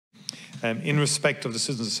In respect of the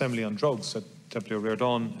Citizens' Assembly on drugs that Deputy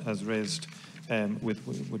O'Riordan has raised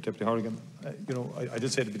with Deputy Horrigan, I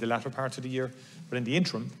did say it would be the latter part of the year, but in the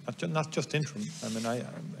interim, not just interim,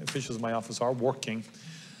 officials in my office are working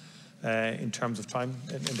in terms of time,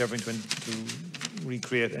 endeavouring to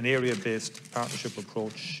recreate an area-based partnership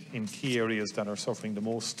approach in key areas that are suffering the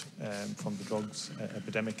most from the drugs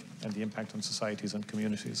epidemic and the impact on societies and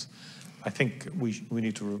communities. I think we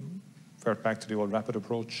need to revert back to the old rapid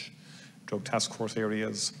approach, drug task force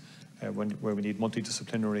areas, where we need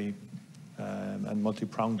multidisciplinary and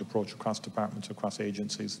multi-pronged approach across departments, across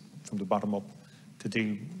agencies, from the bottom up, to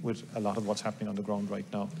deal with a lot of what's happening on the ground right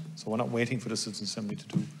now. So we're not waiting for the Citizens' Assembly to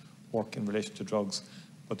do work in relation to drugs,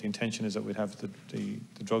 but the intention is that we'd have the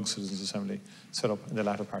Drug Citizens' Assembly set up in the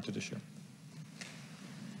latter part of this year.